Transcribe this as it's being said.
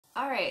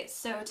Alright,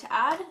 so to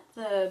add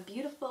the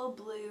beautiful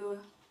blue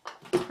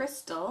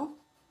crystal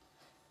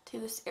to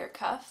this ear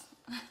cuff,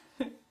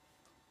 if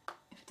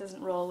it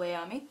doesn't roll away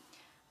on me,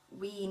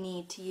 we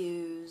need to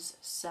use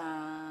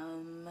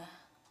some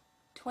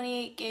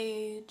 28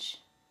 gauge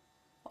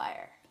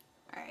wire.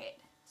 Alright,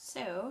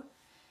 so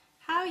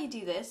how you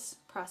do this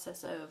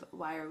process of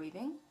wire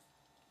weaving,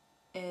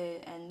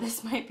 and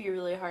this might be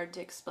really hard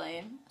to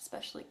explain,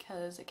 especially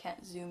because I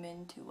can't zoom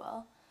in too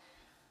well,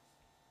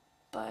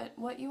 but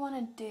what you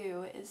want to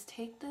do is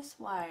take this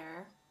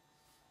wire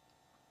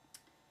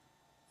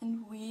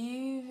and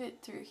weave it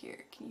through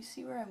here. Can you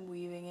see where I'm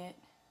weaving it?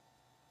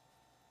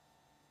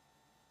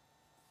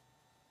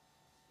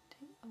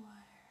 Take the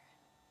wire,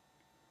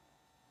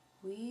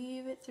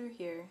 weave it through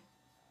here.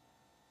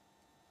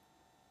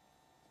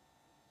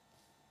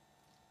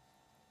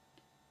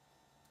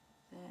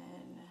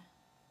 Then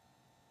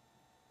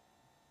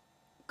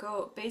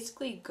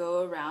basically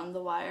go around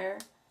the wire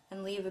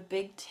and leave a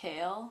big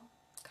tail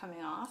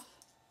coming off.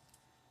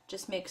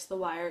 Just makes the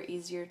wire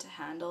easier to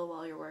handle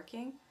while you're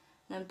working.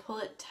 And then pull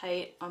it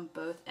tight on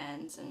both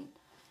ends and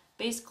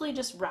basically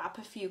just wrap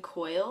a few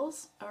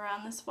coils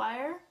around this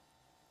wire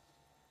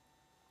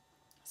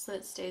so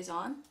it stays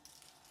on.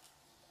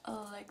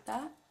 Oh, like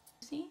that.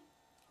 See?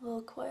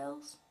 Little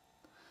coils.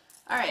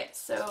 Alright,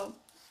 so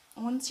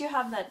once you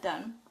have that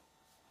done,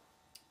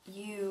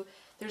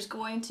 there's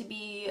going to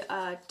be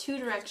two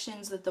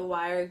directions that the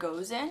wire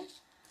goes in.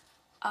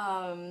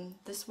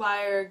 This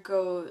wire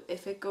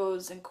if it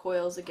goes and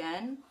coils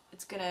again,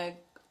 it's gonna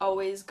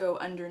always go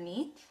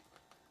underneath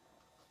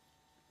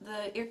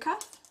the ear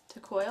cuff to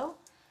coil,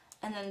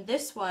 and then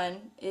this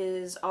one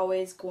is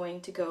always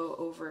going to go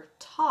over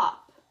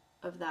top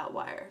of that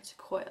wire to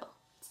coil.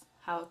 That's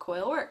how a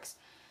coil works.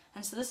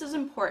 And so this is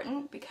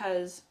important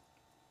because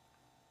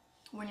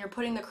when you're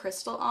putting the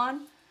crystal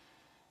on,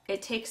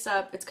 it's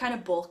kind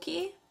of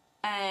bulky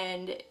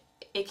and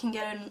it can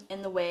get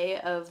in the way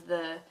of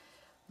the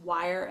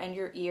wire and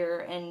your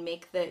ear and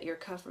make the ear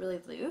cuff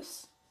really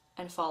loose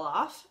and fall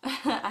off.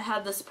 I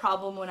had this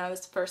problem when I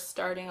was first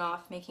starting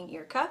off making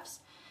ear cuffs,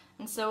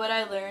 and so what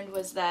I learned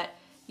was that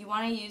you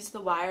want to use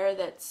the wire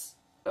that's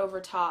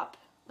over top,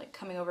 like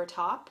coming over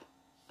top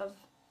of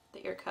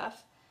the ear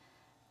cuff,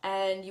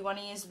 and you want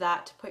to use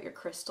that to put your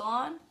crystal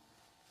on.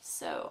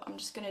 So I'm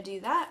just going to do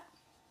that.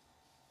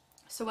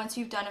 So once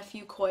you've done a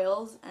few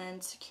coils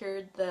and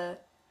secured the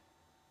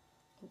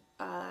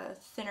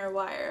thinner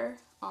wire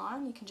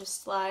on, you can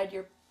just slide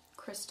your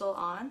crystal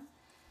on,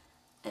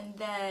 and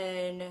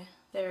then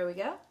there we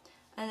go,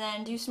 and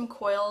then do some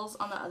coils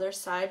on the other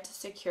side to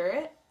secure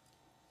it.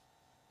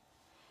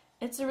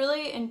 It's a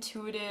really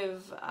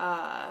intuitive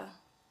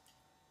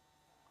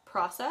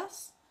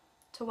process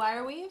to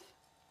wire weave.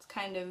 It's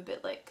kind of a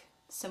bit like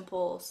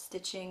simple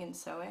stitching and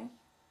sewing,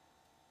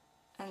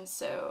 and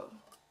so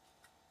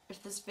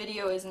if this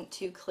video isn't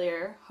too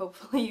clear,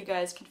 hopefully you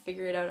guys can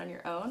figure it out on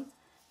your own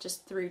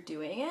just through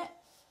doing it.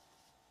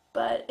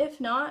 But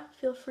if not,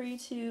 feel free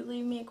to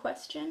leave me a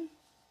question.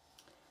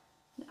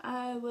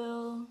 I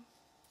will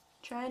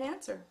try and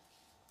answer.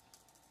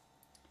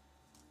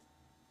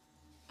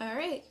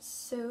 Alright,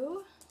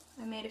 so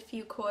I made a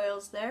few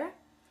coils there,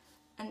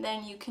 and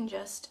then you can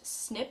just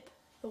snip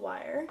the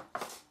wire.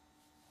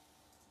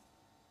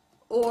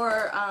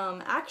 Or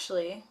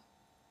actually,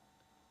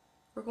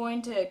 we're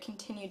going to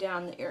continue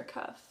down the ear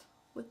cuff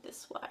with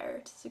this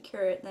wire to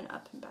secure it, and then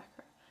up and back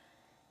around.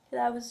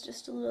 That was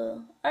just a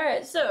little...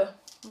 Alright, so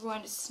we're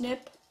going to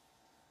snip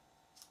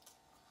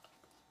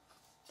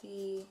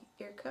the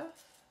ear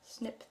cuff.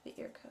 Snip the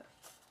ear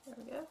cuff. There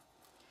we go.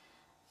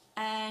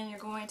 And you're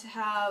going to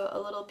have a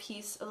little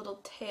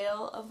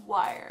tail of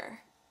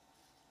wire.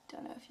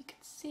 Don't know if you can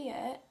see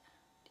it.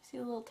 Do you see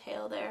the little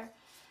tail there?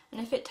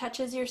 And if it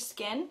touches your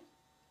skin,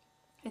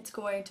 it's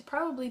going to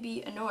probably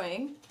be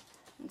annoying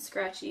and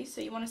scratchy.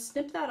 So you want to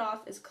snip that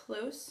off as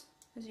close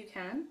as you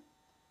can.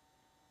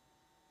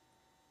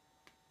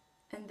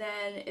 And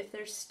then if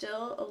there's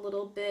still a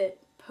little bit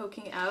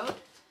poking out,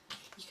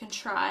 you can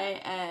try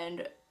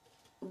and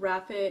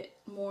wrap it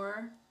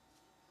more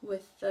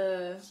with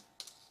the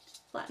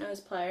flat nose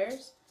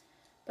pliers.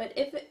 But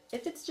if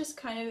it's just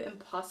kind of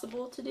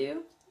impossible to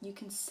do, you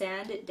can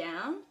sand it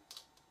down,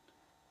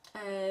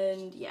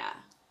 and yeah.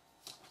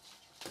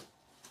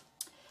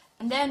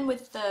 And then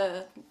with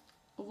the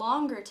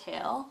longer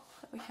tail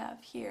that we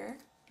have here,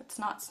 that's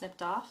not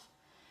snipped off,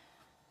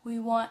 we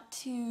want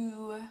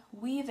to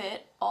weave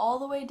it all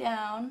the way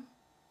down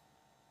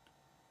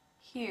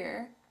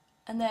here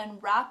and then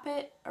wrap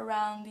it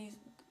around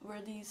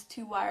where these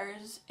two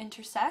wires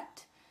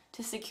intersect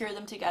to secure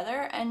them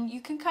together. And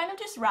you can kind of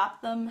just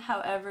wrap them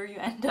however you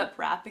end up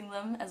wrapping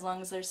them, as long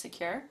as they're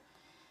secure.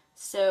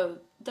 So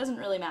it doesn't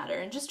really matter.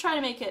 And just try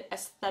to make it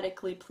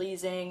aesthetically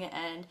pleasing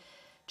and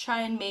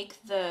try and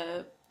make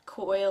the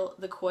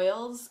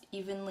coils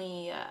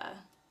evenly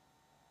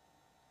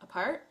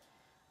apart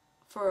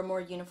for a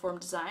more uniform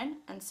design.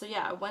 And so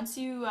yeah, once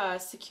you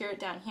secure it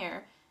down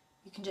here,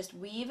 you can just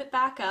weave it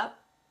back up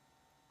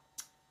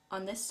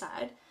on this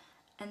side,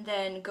 and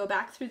then go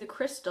back through the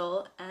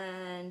crystal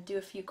and do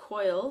a few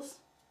coils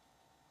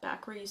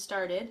back where you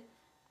started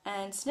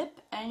and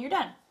snip and you're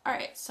done.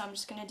 Alright, so I'm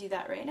just going to do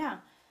that right now.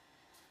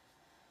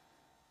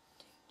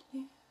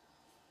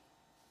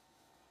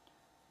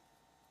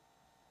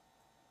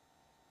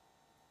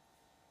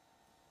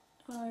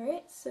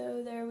 Alright,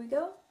 so there we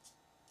go.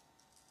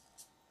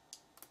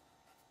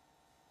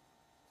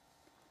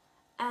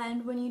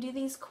 And when you do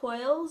these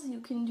coils,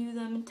 you can do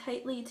them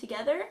tightly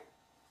together,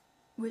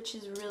 which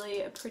is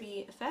really a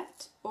pretty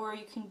effect, or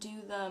you can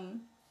do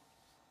them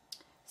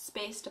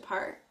spaced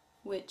apart,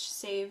 which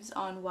saves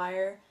on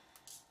wire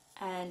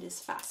and is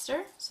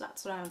faster. So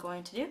that's what I'm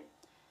going to do.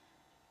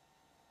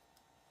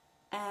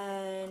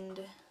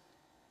 And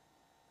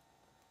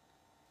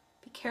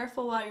be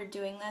careful while you're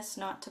doing this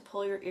not to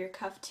pull your ear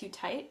cuff too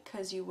tight,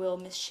 because you will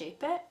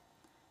misshape it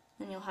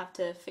and you'll have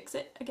to fix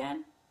it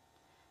again.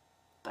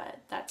 But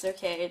that's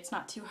okay, it's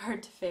not too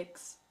hard to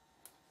fix.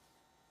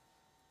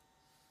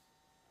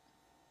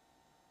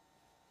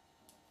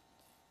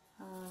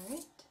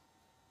 Alright.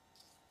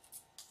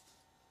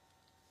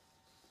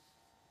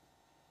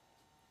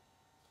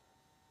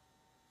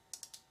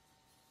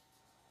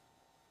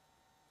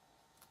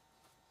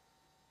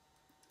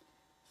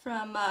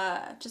 From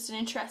just an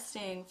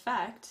interesting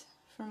fact,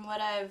 from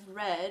what I've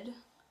read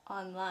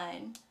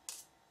online,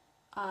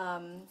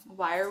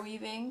 wire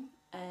weaving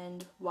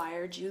and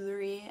wire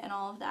jewelry and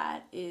all of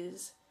that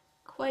is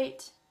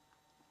quite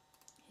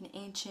an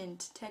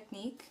ancient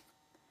technique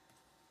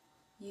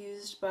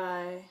used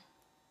by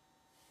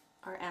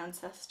our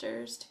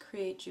ancestors to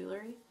create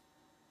jewelry.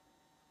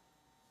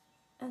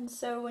 And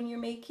so when you're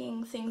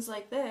making things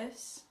like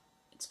this,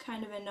 it's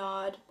kind of a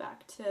nod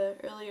back to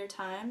earlier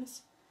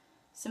times,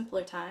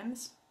 simpler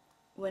times,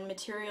 when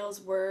materials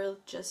were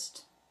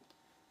just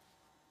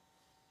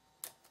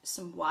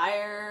some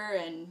wire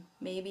and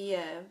maybe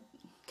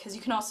because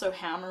you can also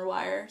hammer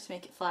wire to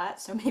make it flat,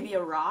 so maybe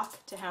a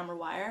rock to hammer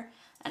wire,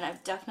 and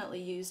I've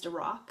definitely used a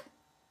rock,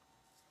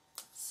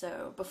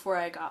 so before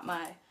I got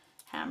my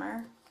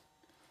hammer.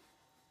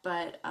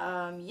 But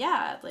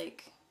yeah,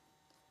 like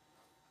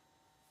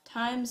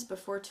times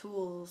before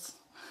tools.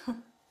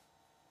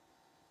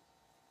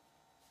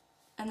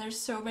 And there's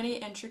so many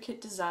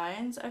intricate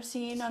designs I've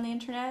seen on the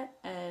internet,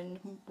 and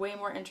way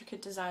more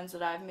intricate designs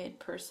that I've made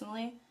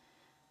personally,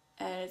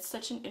 and it's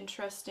such an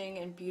interesting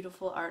and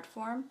beautiful art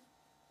form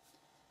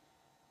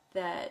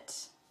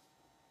that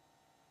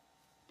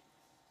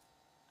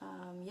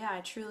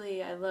yeah,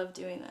 I love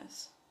doing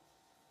this.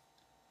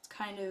 It's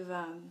kind of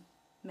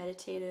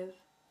meditative.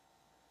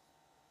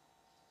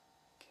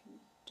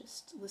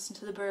 Just listen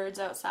to the birds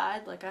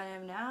outside like I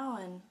am now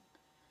and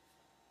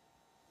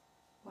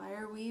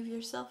wire weave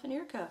yourself an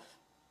ear cuff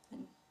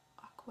in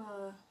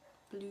aqua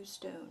blue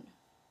stone.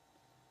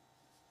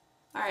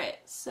 Alright,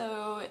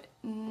 so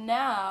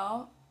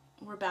now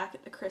we're back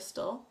at the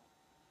crystal.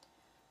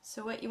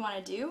 So what you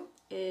want to do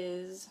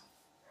is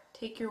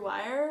take your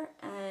wire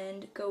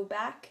and go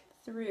back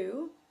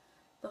through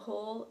the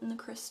hole in the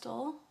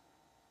crystal.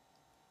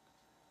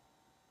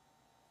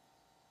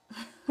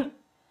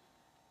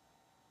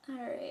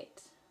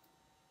 Alright,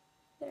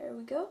 there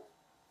we go.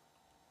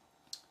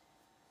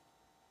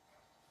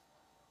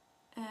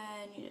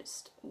 And you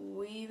just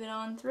weave it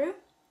on through.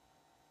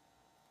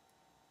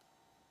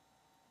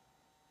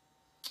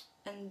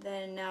 And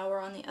then now we're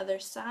on the other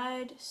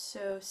side,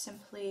 so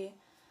simply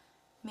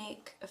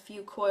make a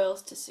few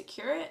coils to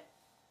secure it.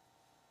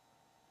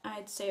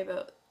 I'd say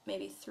about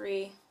maybe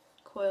 3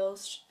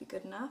 coils should be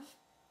good enough.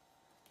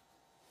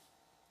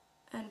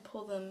 And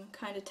pull them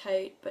kind of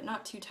tight, but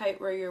not too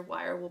tight where your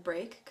wire will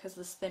break, because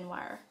this thin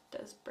wire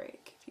does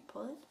break if you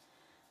pull it.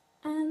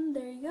 And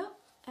there you go.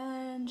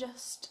 And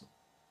just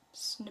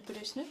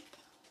snippity snip.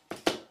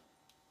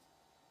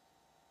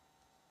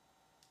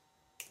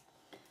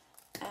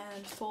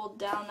 And fold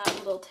down that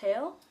little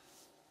tail.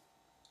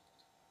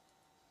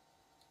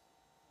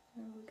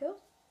 There we go.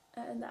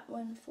 And that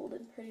one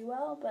folded pretty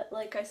well, but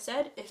like I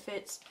said, if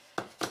it's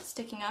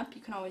sticking up,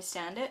 you can always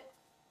sand it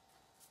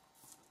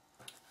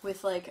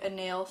with like a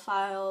nail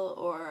file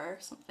or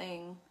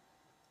something,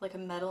 like a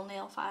metal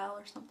nail file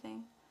or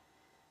something.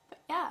 But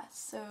yeah,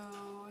 so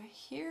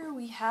here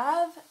we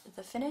have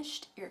the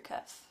finished ear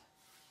cuff.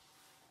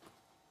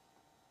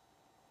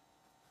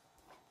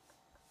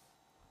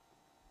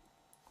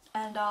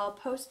 And I'll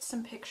post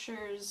some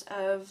pictures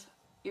of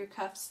ear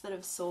cuffs that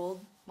have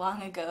sold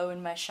long ago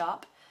in my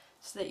shop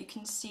so that you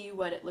can see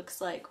what it looks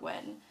like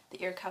when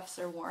the ear cuffs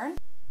are worn.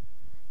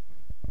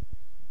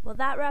 Well,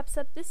 that wraps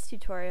up this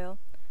tutorial.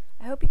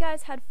 I hope you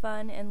guys had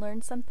fun and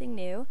learned something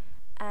new,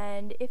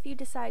 and if you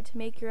decide to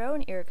make your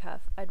own ear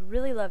cuff, I'd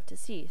really love to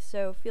see,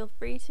 so feel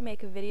free to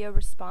make a video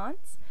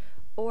response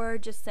or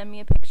just send me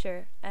a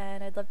picture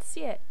and I'd love to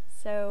see it.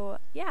 So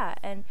yeah,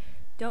 and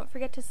don't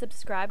forget to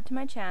subscribe to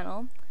my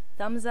channel,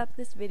 thumbs up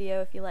this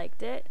video if you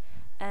liked it,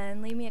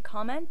 and leave me a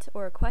comment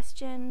or a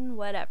question,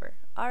 whatever.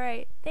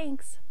 Alright,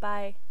 thanks,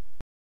 bye.